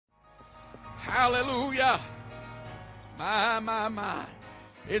Hallelujah. My.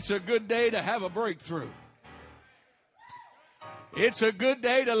 It's a good day to have a breakthrough. It's a good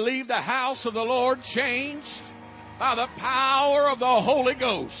day to leave the house of the Lord changed by the power of the Holy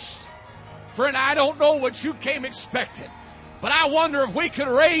Ghost. Friend, I don't know what you came expecting, but I wonder if we could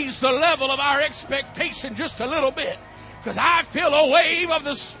raise the level of our expectation just a little bit, because I feel a wave of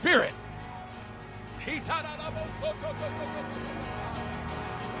the Spirit.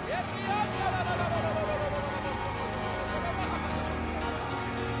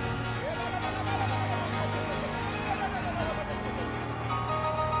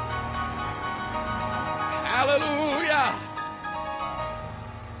 Hallelujah.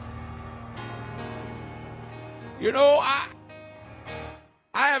 You know, I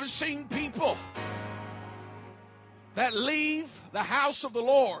have seen people that leave the house of the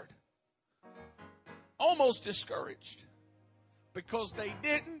Lord almost discouraged because they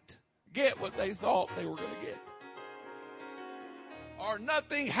didn't get what they thought they were going to get. Or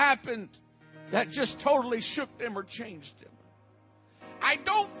nothing happened that just totally shook them or changed them. I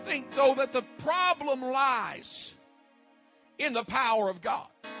don't think, though, that the problem lies in the power of God.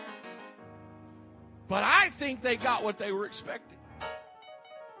 But I think they got what they were expecting.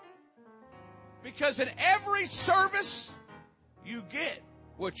 Because in every service, you get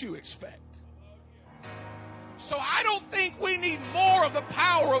what you expect. So I don't think we need more of the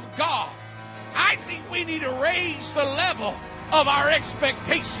power of God. I think we need to raise the level of our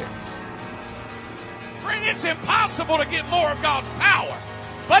expectations. Friend, it's impossible to get more of God's power,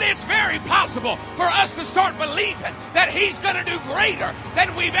 but it's very possible for us to start believing that He's going to do greater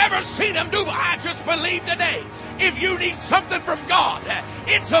than we've ever seen Him do. I just believe today, if you need something from God,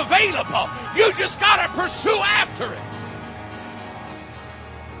 it's available. You just got to pursue after it.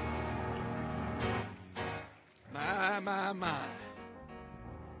 My.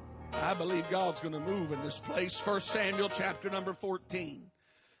 I believe God's going to move in this place. 1 Samuel chapter number 14.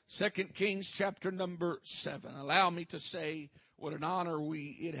 2 Kings chapter number 7. Allow me to say what an honor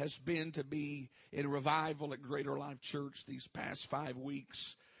it has been to be in revival at Greater Life Church these past 5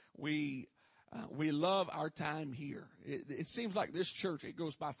 weeks. We love our time here. It seems like this church, it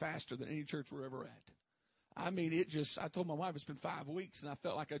goes by faster than any church we're ever at. I mean, I told my wife it's been 5 weeks, and I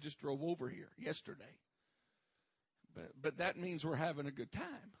felt like I just drove over here yesterday. But that means we're having a good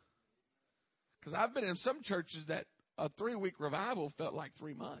time. Because I've been in some churches that a 3-week revival felt like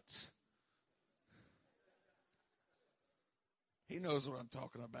 3 months. He knows what I'm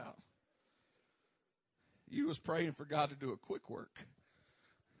talking about. You was praying for God to do a quick work.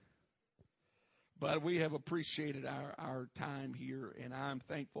 But we have appreciated our time here, and I'm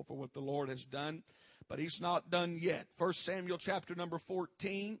thankful for what the Lord has done. But He's not done yet. 1 Samuel chapter number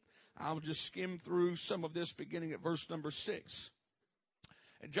 14. I'll just skim through some of this beginning at verse number 6.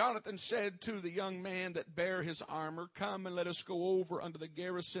 And Jonathan said to the young man that bare his armor, Come and let us go over unto the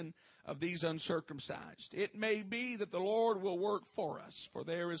garrison of these uncircumcised. It may be that the Lord will work for us, for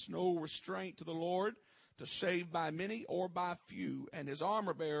there is no restraint to the Lord to save by many or by few. And his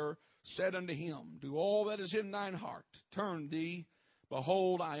armor bearer said unto him, Do all that is in thine heart. Turn thee.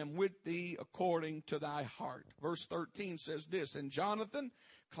 Behold, I am with thee according to thy heart. Verse 13 says this, And Jonathan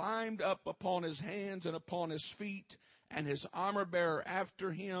climbed up upon his hands and upon his feet, and his armor-bearer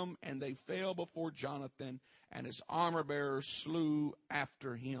after him, and they fell before Jonathan, and his armor-bearer slew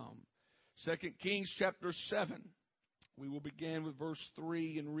after him. 2 Kings chapter 7. We will begin with verse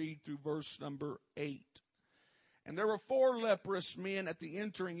 3 and read through verse number 8. And there were 4 leprous men at the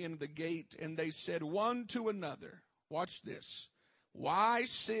entering into the gate, and they said one to another, watch this, Why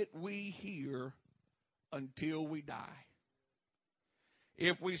sit we here until we die?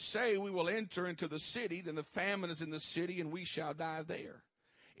 If we say we will enter into the city, then the famine is in the city, and we shall die there.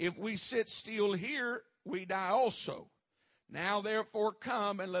 If we sit still here, we die also. Now therefore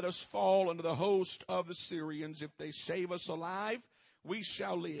come, and let us fall under the host of the Syrians. If they save us alive, we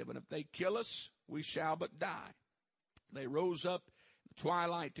shall live, and if they kill us, we shall but die. They rose up in the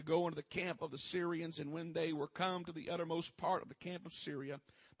twilight to go into the camp of the Syrians, and when they were come to the uttermost part of the camp of Syria,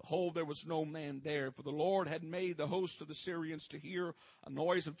 behold, there was no man there, for the Lord had made the host of the Syrians to hear a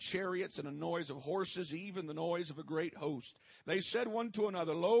noise of chariots and a noise of horses, even the noise of a great host. They said one to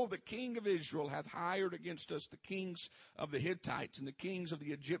another, Lo, the king of Israel hath hired against us the kings of the Hittites and the kings of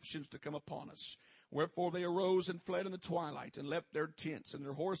the Egyptians to come upon us. Wherefore they arose and fled in the twilight, and left their tents and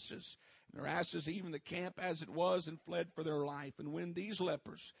their horses and their asses, even the camp as it was, and fled for their life. And when these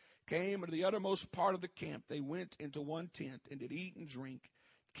lepers came into the uttermost part of the camp, they went into one tent, and did eat and drink,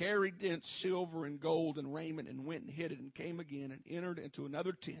 carried thence silver and gold and raiment, and went and hid it, and came again and entered into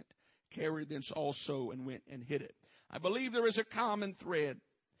another tent, carried thence also, and went and hid it. I believe there is a common thread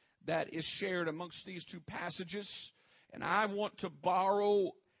that is shared amongst these two passages. And I want to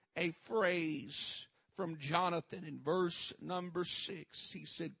borrow a phrase from Jonathan in verse number 6. He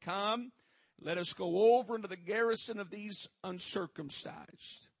said, "Come, let us go over into the garrison of these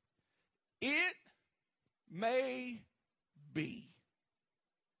uncircumcised. It may be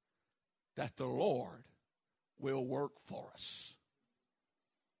that the Lord will work for us."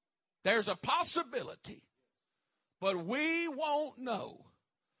 There's a possibility, but we won't know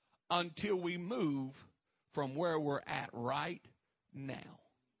until we move from where we're at right now.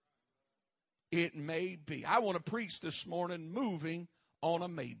 It may be. I want to preach this morning, moving on a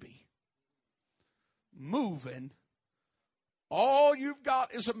maybe. Moving, all you've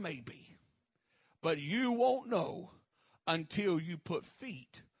got is a maybe, but you won't know until you put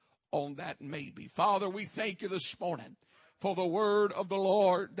feet on that maybe. Father, we thank you this morning for the word of the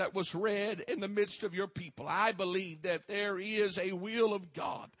Lord that was read in the midst of your people. I believe that there is a will of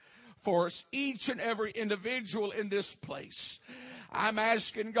God for us, each and every individual in this place. I'm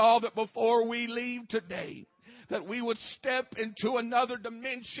asking God that before we leave today, that we would step into another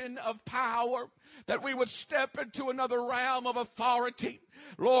dimension of power, that we would step into another realm of authority.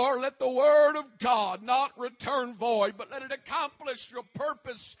 Lord, let the word of God not return void, but let it accomplish your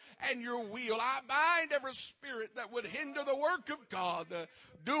purpose and your will. I bind every spirit that would hinder the work of God.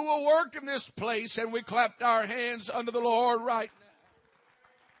 Do a work in this place, and we clapped our hands unto the Lord right now.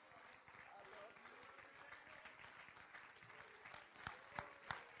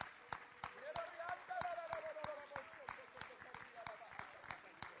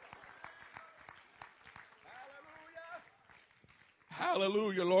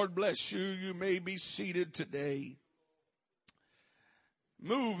 Hallelujah. Lord bless you. You may be seated today.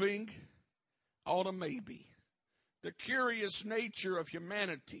 Moving on a maybe. The curious nature of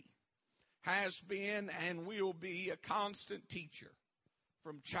humanity has been and will be a constant teacher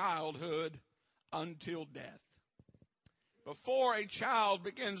from childhood until death. Before a child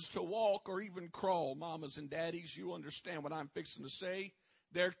begins to walk or even crawl, mamas and daddies, you understand what I'm fixing to say.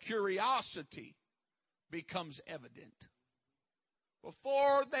 Their curiosity becomes evident.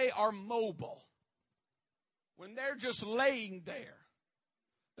 Before they are mobile, when they're just laying there,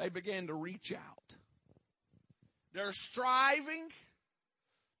 they begin to reach out. They're striving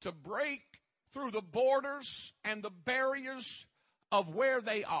to break through the borders and the barriers of where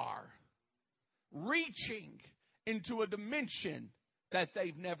they are, reaching into a dimension that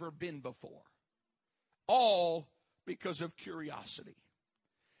they've never been before. All because of curiosity.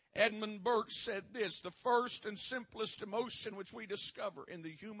 Edmund Burke said this: the first and simplest emotion which we discover in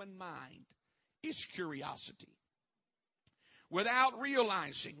the human mind is curiosity. Without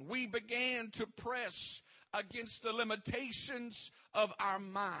realizing, we began to press against the limitations of our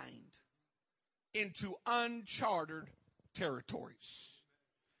mind into uncharted territories.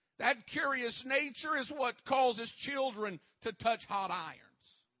 That curious nature is what causes children to touch hot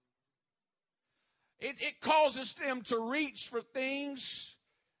irons. It causes them to reach for things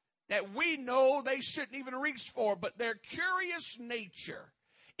that we know they shouldn't even reach for, but their curious nature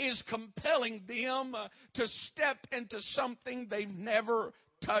is compelling them to step into something they've never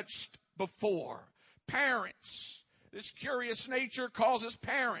touched before. Parents, this curious nature causes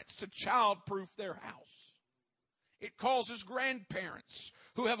parents to childproof their house. It causes grandparents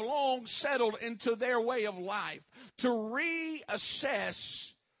who have long settled into their way of life to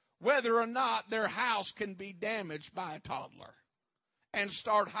reassess whether or not their house can be damaged by a toddler, and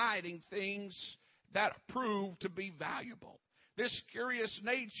start hiding things that prove to be valuable. This curious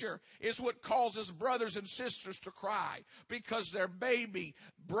nature is what causes brothers and sisters to cry because their baby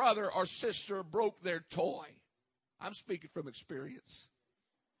brother or sister broke their toy. I'm speaking from experience.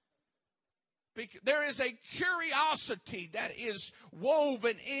 There is a curiosity that is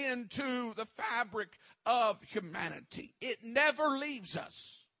woven into the fabric of humanity. It never leaves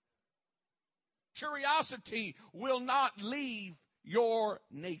us. Curiosity will not leave your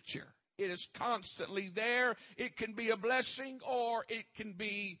nature. It is constantly there. It can be a blessing or it can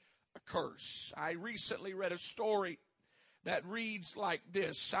be a curse. I recently read a story that reads like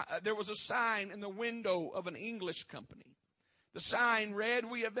this. There was a sign in the window of an English company. The sign read,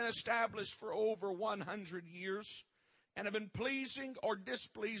 "We have been established for over 100 years and have been pleasing or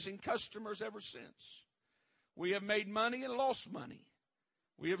displeasing customers ever since. We have made money and lost money.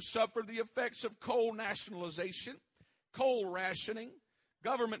 We have suffered the effects of coal nationalization, coal rationing,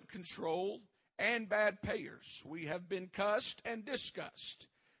 government control, and bad payers. We have been cussed and discussed,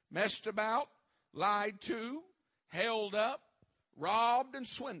 messed about, lied to, held up, robbed, and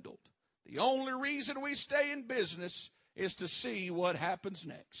swindled. The only reason we stay in business is to see what happens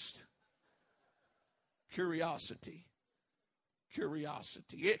next." Curiosity.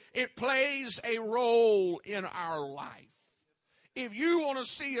 curiosity. It plays a role in our life. If you want to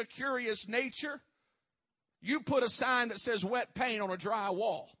see a curious nature, you put a sign that says wet paint on a dry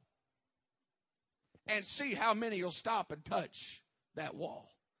wall and see how many will stop and touch that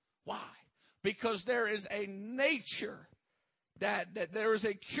wall. Why? Because there is a nature that there is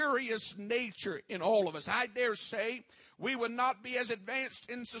a curious nature in all of us. I dare say we would not be as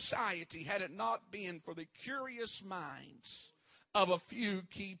advanced in society had it not been for the curious minds of a few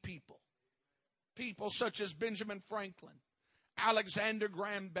key people. People such as Benjamin Franklin, Alexander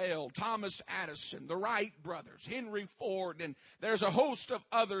Graham Bell, Thomas Addison, the Wright brothers, Henry Ford, and there's a host of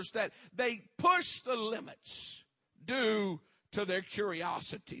others that they push the limits due to their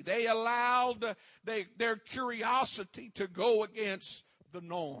curiosity. They allowed their curiosity to go against the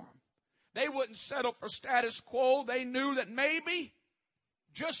norm. They wouldn't settle for status quo. They knew that maybe,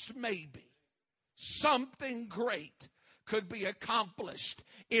 just maybe, something great could be accomplished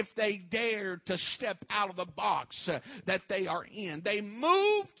if they dared to step out of the box that they are in. They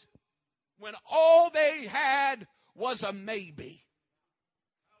moved when all they had was a maybe.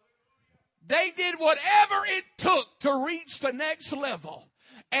 They did whatever it took to reach the next level,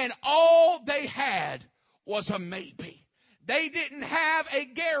 and all they had was a maybe. They didn't have a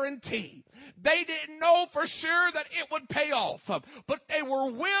guarantee. They didn't know for sure that it would pay off, but they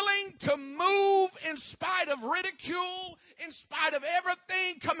were willing to move in spite of ridicule, in spite of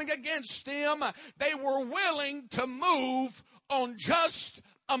everything coming against them. They were willing to move on just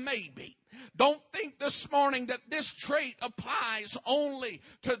a maybe. Don't think this morning that this trait applies only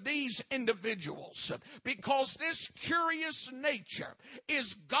to these individuals, because this curious nature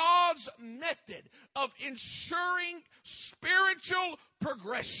is God's method of ensuring spiritual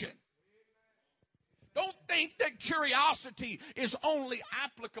progression. Don't think that curiosity is only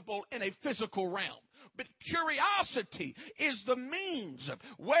applicable in a physical realm. But curiosity is the means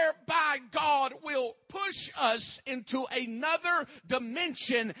whereby God will push us into another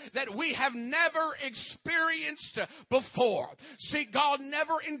dimension that we have never experienced before. See, God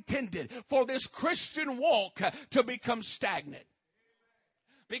never intended for this Christian walk to become stagnant,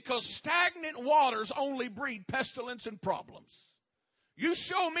 because stagnant waters only breed pestilence and problems. You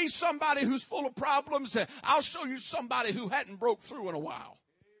show me somebody who's full of problems, I'll show you somebody who hadn't broke through in a while.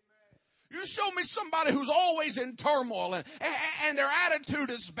 You show me somebody who's always in turmoil and their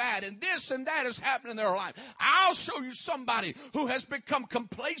attitude is bad and this and that is happening in their life. I'll show you somebody who has become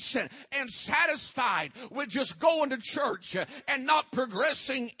complacent and satisfied with just going to church and not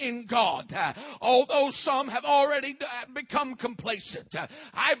progressing in God. Although some have already become complacent.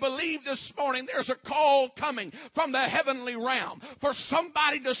 I believe this morning there's a call coming from the heavenly realm for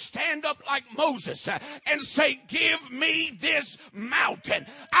somebody to stand up like Moses and say, give me this mountain.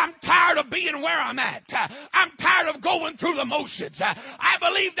 I'm tired of being where I'm at. I'm tired of going through the motions. I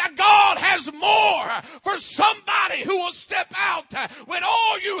believe that God has more for somebody who will step out when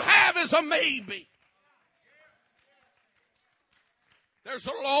all you have is a maybe. There's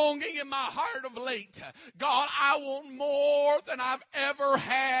a longing in my heart of late. God, I want more than I've ever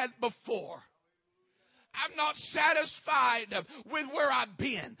had before. I'm not satisfied with where I've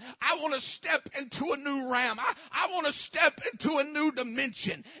been. I want to step into a new realm. I want to step into a new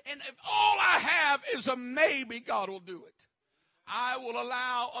dimension. And if all I have is a maybe, God will do it. I will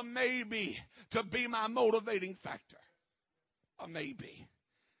allow a maybe to be my motivating factor. A maybe.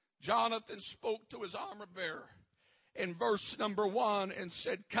 Jonathan spoke to his armor bearer in verse number 1 and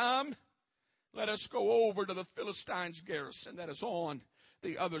said, come, let us go over to the Philistines' garrison that is on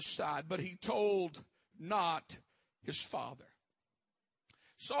the other side. But he told not his father.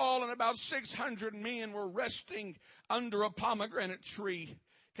 Saul and about 600 men were resting under a pomegranate tree.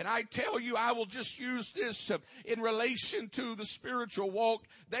 Can I tell you, I will just use this in relation to the spiritual walk.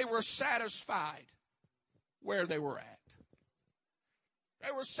 They were satisfied where they were at.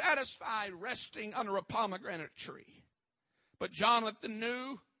 They were satisfied resting under a pomegranate tree. But Jonathan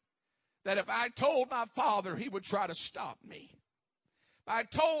knew that if I told my father, he would try to stop me. If I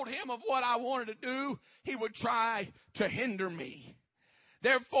told him of what I wanted to do, he would try to hinder me.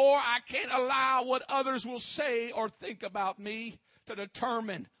 Therefore, I can't allow what others will say or think about me to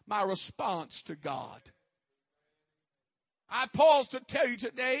determine my response to God. I pause to tell you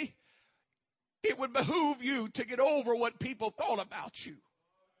today, it would behoove you to get over what people thought about you.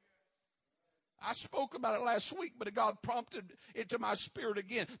 I spoke about it last week, but God prompted it to my spirit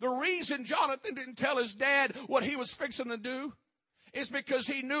again. The reason Jonathan didn't tell his dad what he was fixing to do is because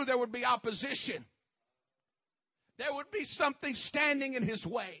he knew there would be opposition. There would be something standing in his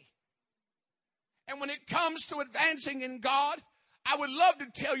way. And when it comes to advancing in God, I would love to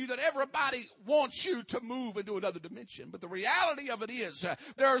tell you that everybody wants you to move into another dimension. But the reality of it is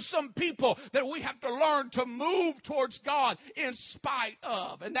there are some people that we have to learn to move towards God in spite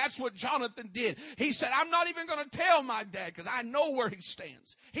of. And that's what Jonathan did. He said, I'm not even going to tell my dad because I know where he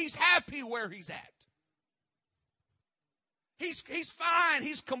stands. He's happy where he's at. He's fine.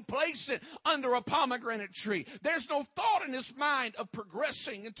 He's complacent under a pomegranate tree. There's no thought in his mind of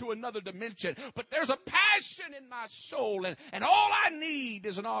progressing into another dimension. But there's a passion in my soul. And all I need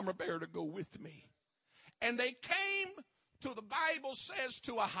is an armor bearer to go with me. And they came to, the Bible says,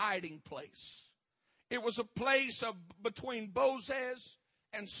 to a hiding place. It was a place between Bozez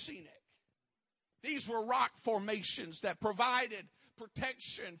and Senec. These were rock formations that provided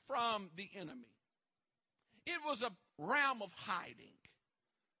protection from the enemy. It was a realm of hiding.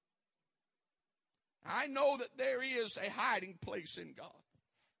 I know that there is a hiding place in God.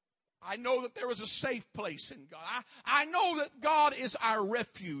 I know that there is a safe place in God. I know that God is our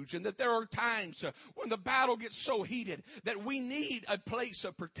refuge, and that there are times when the battle gets so heated that we need a place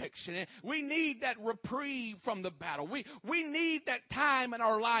of protection. We need that reprieve from the battle. We need that time in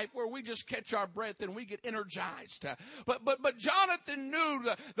our life where we just catch our breath and we get energized. But Jonathan knew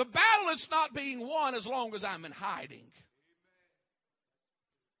the battle is not being won as long as I'm in hiding.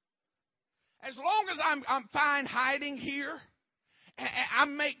 As long as I'm fine hiding here, I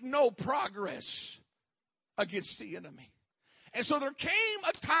make no progress against the enemy. And so there came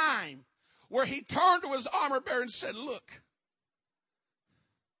a time where he turned to his armor bearer and said, look,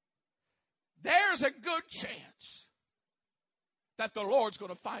 there's a good chance that the Lord's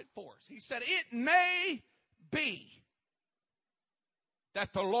going to fight for us. He said, it may be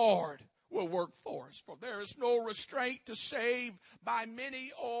that the Lord will work for us, for there is no restraint to save by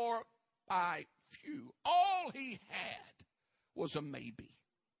many or by few. All he had was a maybe.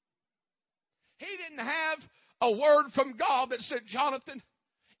 He didn't have a word from God that said, Jonathan,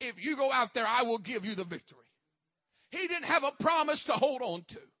 if you go out there, I will give you the victory. He didn't have a promise to hold on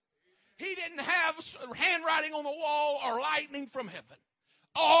to. He didn't have handwriting on the wall or lightning from heaven.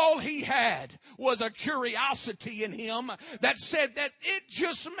 All he had was a curiosity in him that said that it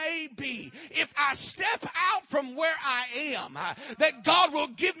just may be, if I step out from where I am, that God will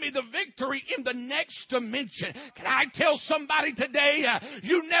give me the victory in the next dimension. Can I tell somebody today,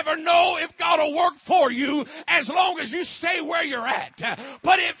 you never know if God will work for you as long as you stay where you're at.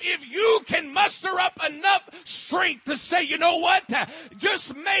 But if you can muster up enough strength to say, you know what,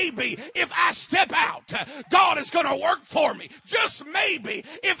 just maybe if I step out, God is going to work for me. Just maybe.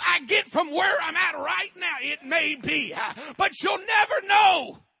 If I get from where I'm at right now, it may be. But you'll never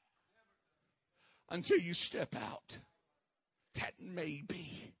know until you step out. That may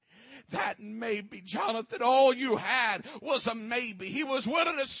be. That may be. Jonathan, all you had was a maybe. He was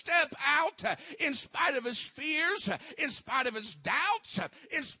willing to step out in spite of his fears, in spite of his doubts,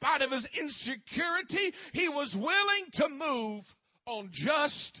 in spite of his insecurity. He was willing to move on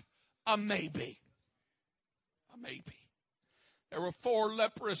just a maybe. A maybe. There were 4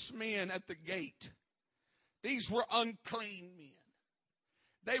 leprous men at the gate. These were unclean men.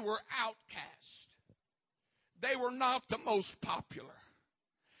 They were outcast. They were not the most popular.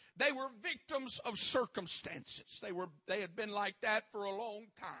 They were victims of circumstances. They had been like that for a long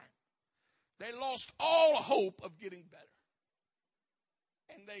time. They lost all hope of getting better.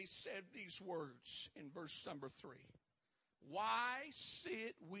 And they said these words in verse number 3. Why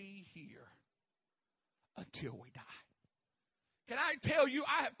sit we here until we die? Can I tell you,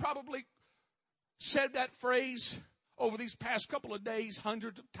 I have probably said that phrase over these past couple of days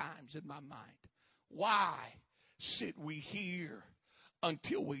hundreds of times in my mind. Why sit we here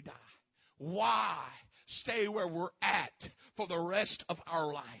until we die? Why stay where we're at for the rest of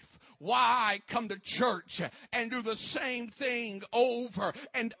our life? Why come to church and do the same thing over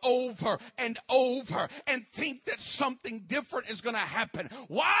and over and over and think that something different is going to happen?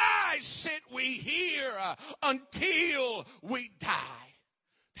 Why sit we here until we die?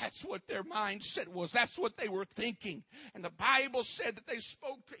 That's what their mindset was. That's what they were thinking. And the Bible said that they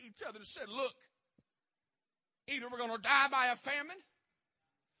spoke to each other and said, look, either we're going to die by a famine,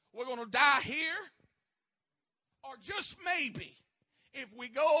 we're going to die here, or just maybe, if we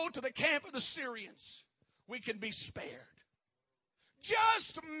go to the camp of the Syrians, we can be spared.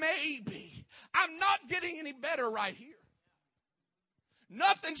 Just maybe. I'm not getting any better right here.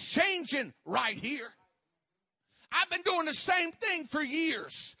 Nothing's changing right here. I've been doing the same thing for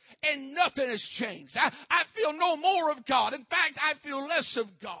years, and nothing has changed. I feel no more of God. In fact, I feel less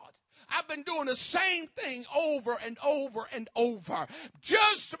of God. I've been doing the same thing over and over and over.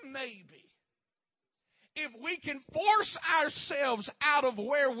 Just maybe. If we can force ourselves out of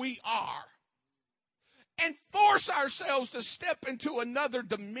where we are and force ourselves to step into another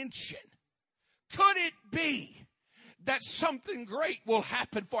dimension. Could it be that something great will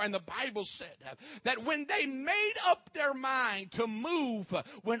happen for? And the Bible said that when they made up their mind to move,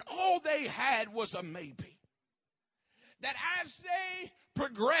 when all they had was a maybe, that as they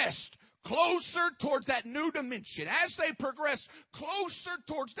progressed closer towards that new dimension, as they progressed closer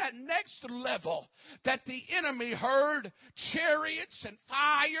towards that next level, that the enemy heard chariots and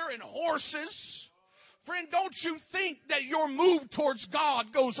fire and horses. Friend, don't you think that your move towards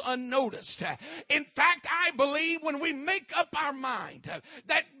God goes unnoticed? In fact, I believe when we make up our mind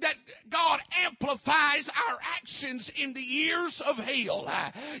that God amplifies our actions in the ears of hell.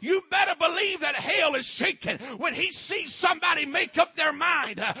 You better believe that hell is shaken when he sees somebody make up their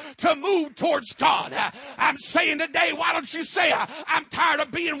mind to move towards God. I'm saying today, why don't you say, I'm tired of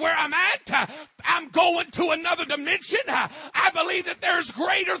being where I'm at. I'm going to another dimension. I believe that there's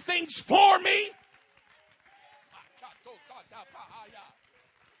greater things for me.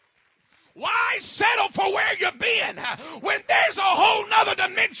 Why settle for where you've been when there's a whole nother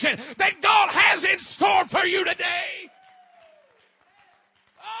dimension that God has in store for you today?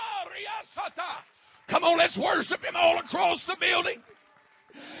 Come on, let's worship him all across the building.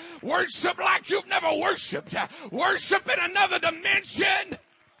 Worship like you've never worshiped. Worship in another dimension.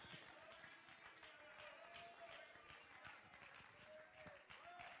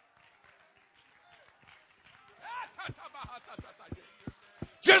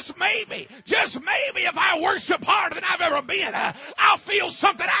 Just maybe if I worship harder than I've ever been, I'll feel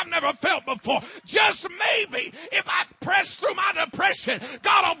something I've never felt before. Just maybe if I press through my depression,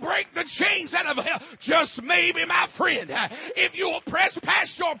 God will break the chains out of hell. Just maybe, my friend, if you will press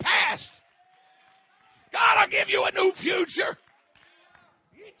past your past, God will give you a new future.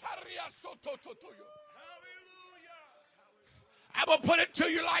 I'm going to put it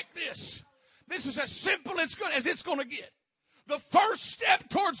to you like this. This is as simple as it's going to get. The first step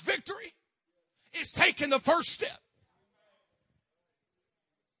towards victory is taking the first step.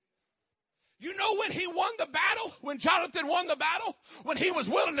 You know when he won the battle, when Jonathan won the battle, when he was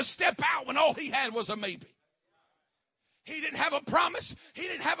willing to step out when all he had was a maybe. He didn't have a promise. He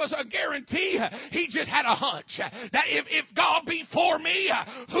didn't have a guarantee. He just had a hunch that if God be for me,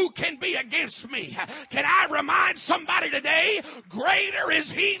 who can be against me? Can I remind somebody today, greater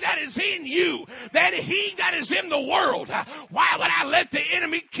is he that is in you than he that is in the world. Why would I let the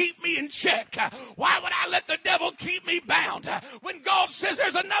enemy keep me in check? Why would I let the devil keep me bound? When God says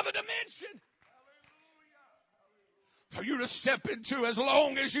there's another dimension for you to step into as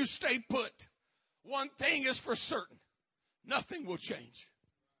long as you stay put. One thing is for certain. Nothing will change.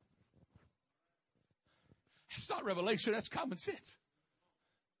 That's not revelation, that's common sense.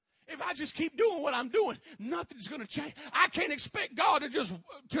 If I just keep doing what I'm doing, nothing's going to change. I can't expect God to just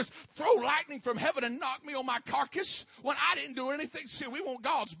throw lightning from heaven and knock me on my carcass when I didn't do anything. See, we want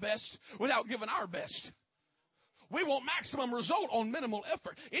God's best without giving our best. We want maximum result on minimal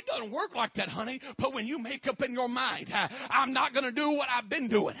effort. It doesn't work like that, honey. But when you make up in your mind, I'm not going to do what I've been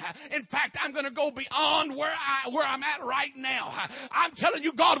doing. In fact, I'm going to go beyond where I'm at right now. I'm telling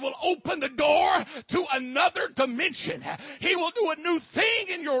you, God will open the door to another dimension. He will do a new thing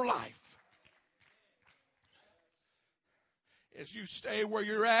in your life. As you stay where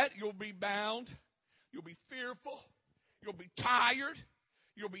you're at, you'll be bound. You'll be fearful. You'll be tired.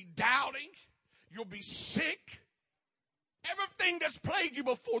 You'll be doubting. You'll be sick. Everything that's plagued you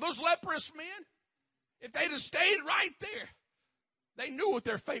before, those leprous men, if they'd have stayed right there, they knew what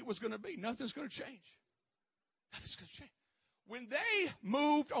their fate was going to be. Nothing's going to change. Nothing's going to change. When they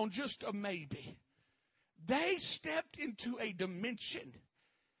moved on just a maybe, they stepped into a dimension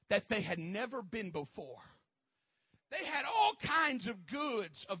that they had never been before. They had all kinds of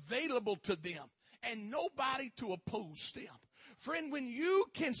goods available to them and nobody to oppose them. Friend, when you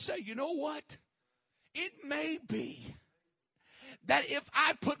can say, you know what? It may be that if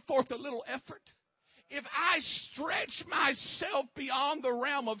I put forth a little effort, if I stretch myself beyond the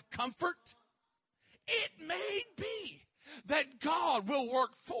realm of comfort, it may be that God will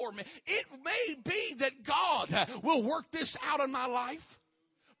work for me. It may be that God will work this out in my life.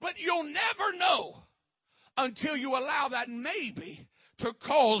 But you'll never know until you allow that maybe to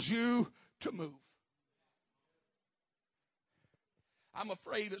cause you to move. I'm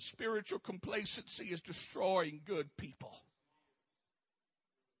afraid that spiritual complacency is destroying good people.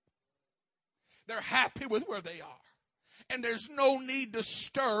 They're happy with where they are. And there's no need to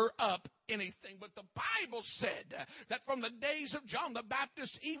stir up anything, but the Bible said that from the days of John the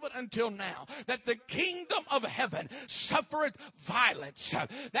Baptist even until now, that the kingdom of heaven suffereth violence.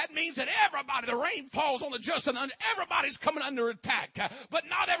 That means that everybody, the rain falls on the just and everybody's coming under attack, but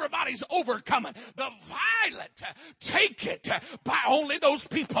not everybody's overcoming. The violent take it by only those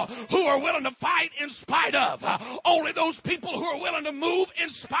people who are willing to fight in spite of. Only those people who are willing to move in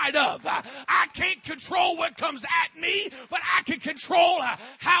spite of. I can't control what comes at me, but I can control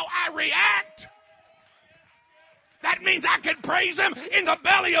how I react. That means I can praise him in the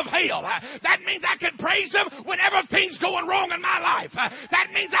belly of hell. That means I can praise him when everything's going wrong in my life.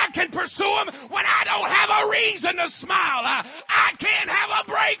 That means I can pursue him when I don't have a reason to smile. I can have a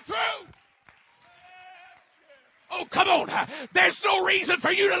breakthrough. Oh, come on. There's no reason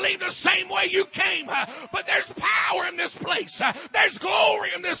for you to leave the same way you came. But there's power in this place. There's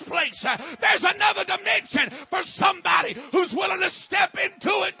glory in this place. There's another dimension for somebody who's willing to step into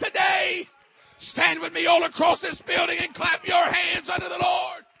it today. Stand with me all across this building and clap your hands unto the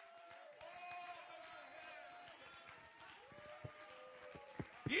Lord.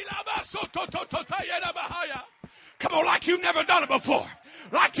 Come on, like you've never done it before.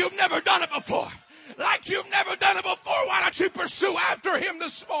 Like you've never done it before. Like you've never done it before. Why don't you pursue after him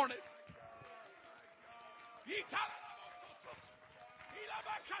this morning?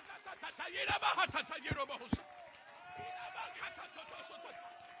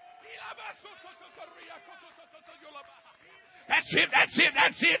 That's it, that's it,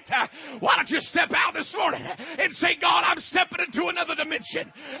 that's it. Why don't you step out this morning and say, God, I'm stepping into another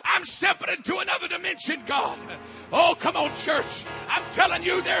dimension. I'm stepping into another dimension, God. Oh, come on, church. I'm telling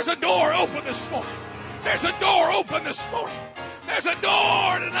you, there's a door open this morning. There's a door open this morning. There's a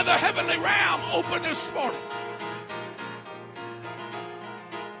door in another heavenly realm open this morning.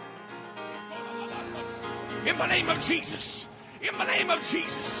 In the name of Jesus. In the name of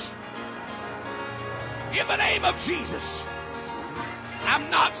Jesus. In the name of Jesus. I'm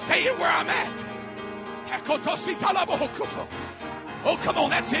not staying where I'm at. Oh, come on.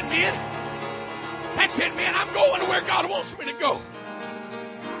 That's it, men. That's it, man. I'm going to where God wants me to go.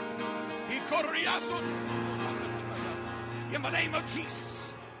 In the name of Jesus.